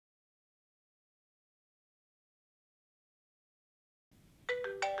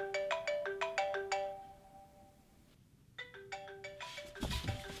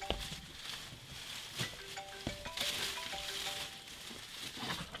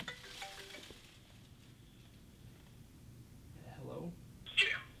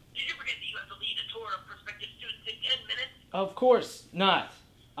Of course not.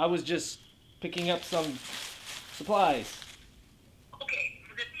 I was just picking up some supplies. Okay,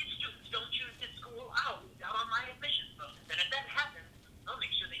 because if these students don't choose this school, I'll lose out on my admissions bonus. And if that happens, I'll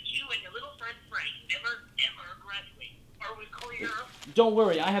make sure that you and your little friend Frank never, ever graduate. Are we clear? Don't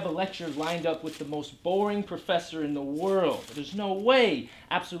worry, I have a lecture lined up with the most boring professor in the world. There's no way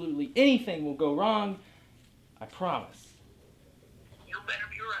absolutely anything will go wrong. I promise. You better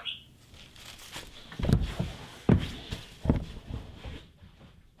be right.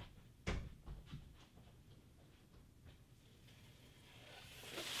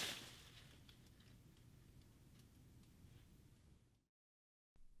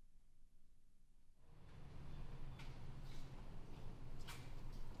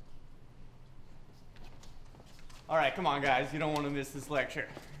 All right, come on, guys. You don't want to miss this lecture.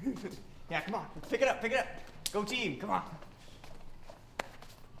 Yeah, come on. Pick it up, pick it up. Go team, come on.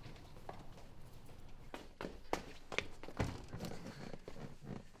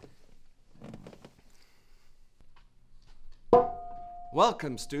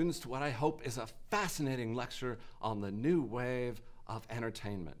 Welcome, students, to what I hope is a fascinating lecture on the new wave of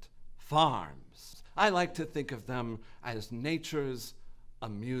entertainment, farms. I like to think of them as nature's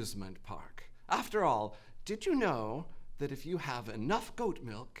amusement park. After all, did you know that if you have enough goat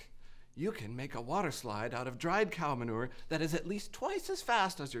milk, you can make a water slide out of dried cow manure that is at least twice as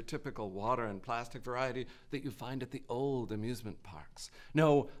fast as your typical water and plastic variety that you find at the old amusement parks?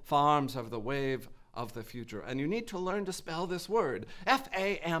 No, farms are the wave of the future, and you need to learn to spell this word,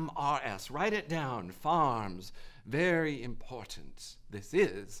 F-A-M-R-S. Write it down, farms. Very important. This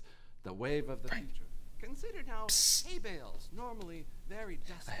is the wave of the future. Consider now hay bales, normally very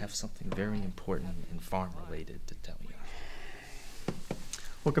dusty. I have something very important and farm-related to tell you.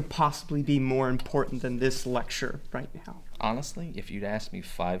 What could possibly be more important than this lecture right now? Honestly, if you'd asked me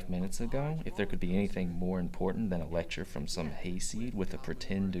 5 minutes ago if there could be anything more important than a lecture from some hayseed with a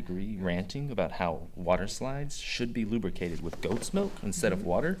pretend degree ranting about how water slides should be lubricated with goat's milk instead of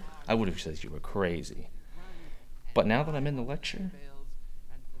water, I would have said you were crazy. But now that I'm in the lecture,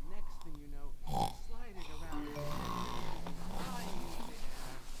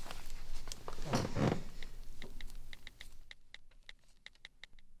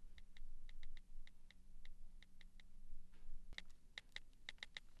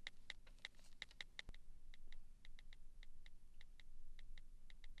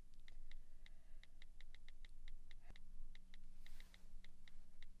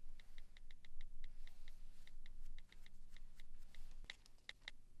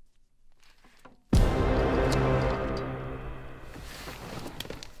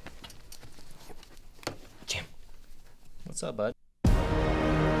 what's up, bud?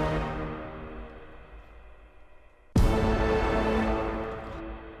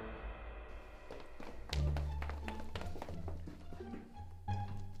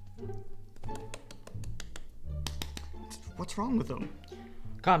 What's wrong with him?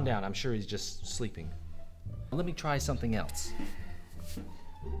 Calm down, I'm sure he's just sleeping. Let me try something else.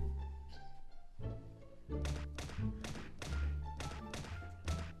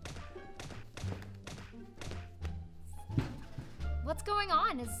 What's going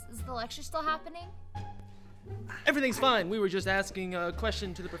on? Is the lecture still happening? Everything's fine. We were just asking a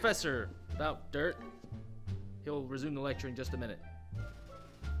question to the professor about dirt. He'll resume the lecture in just a minute.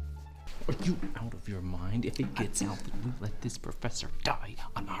 Are you out of your mind? If it gets out that we let this professor die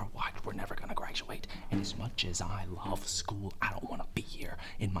on our watch, we're never gonna graduate. And as much as I love school, I don't want to be here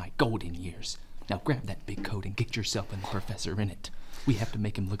in my golden years. Now grab that big coat and get yourself and the professor in it. We have to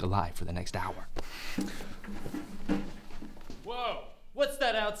make him look alive for the next hour. Whoa! What's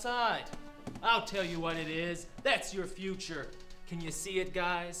that outside? I'll tell you what it is. That's your future. Can you see it,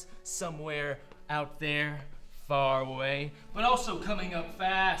 guys? Somewhere out there, far away, but also coming up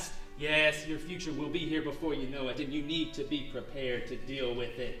fast. Yes, your future will be here before you know it, and you need to be prepared to deal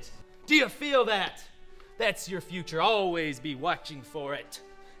with it. Do you feel that? That's your future. Always be watching for it.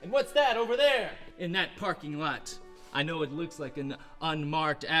 And what's that over there in that parking lot? I know it looks like an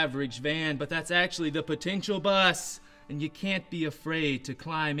unmarked average van, but that's actually the potential bus. And you can't be afraid to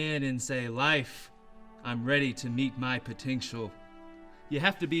climb in and say, "Life, I'm ready to meet my potential." You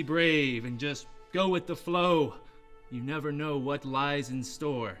have to be brave and just go with the flow. You never know what lies in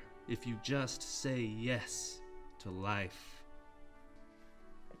store if you just say yes to life.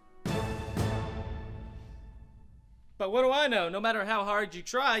 But what do I know? No matter how hard you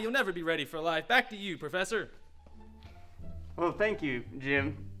try, you'll never be ready for life. Back to you, Professor. Well, thank you,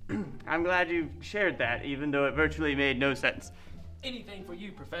 Jim. I'm glad you shared that, even though it virtually made no sense. Anything for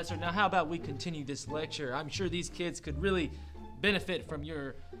you, Professor. Now, how about we continue this lecture? I'm sure these kids could really benefit from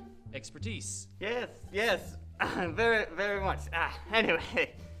your expertise. Yes, Very, very much.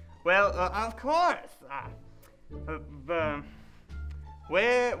 Anyway, well, of course.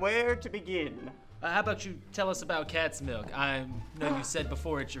 Where to begin? How about you tell us about cat's milk? I know you said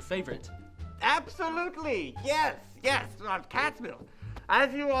before it's your favorite. Absolutely, yes, cat's milk.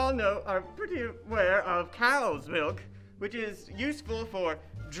 As you all know, are pretty aware of cow's milk, which is useful for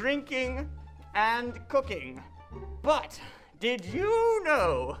drinking and cooking. But did you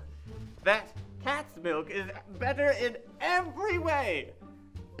know that cat's milk is better in every way?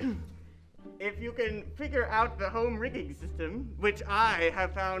 If you can figure out the home rigging system, which I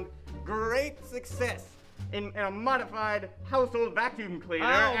have found great success in a modified household vacuum cleaner.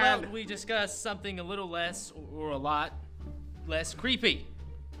 How about we discuss something a little less, or a lot less creepy?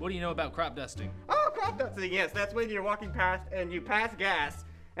 What do you know about crop dusting? Oh, crop dusting, yes. That's when you're walking past and you pass gas,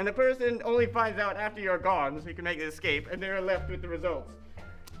 and the person only finds out after you're gone so you can make an escape, and they're left with the results.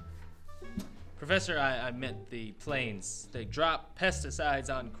 Professor, I meant the planes. They drop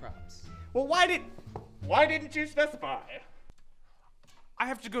pesticides on crops. Well, why didn't you specify? I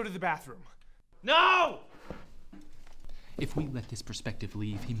have to go to the bathroom. No! If we let this perspective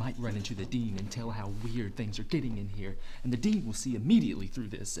leave, he might run into the dean and tell how weird things are getting in here, and the dean will see immediately through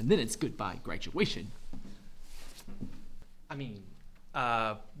this, and then it's goodbye graduation. I mean,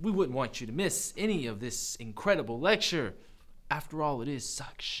 we wouldn't want you to miss any of this incredible lecture. After all, it is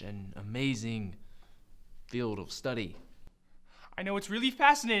such an amazing field of study. I know it's really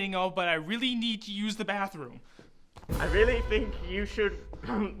fascinating, but I really need to use the bathroom. I really think you should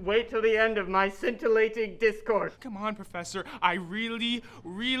wait till the end of my scintillating discourse. Come on, Professor. I really,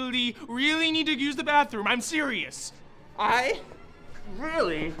 really, really need to use the bathroom. I'm serious. I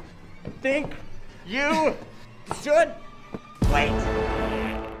really think you should wait.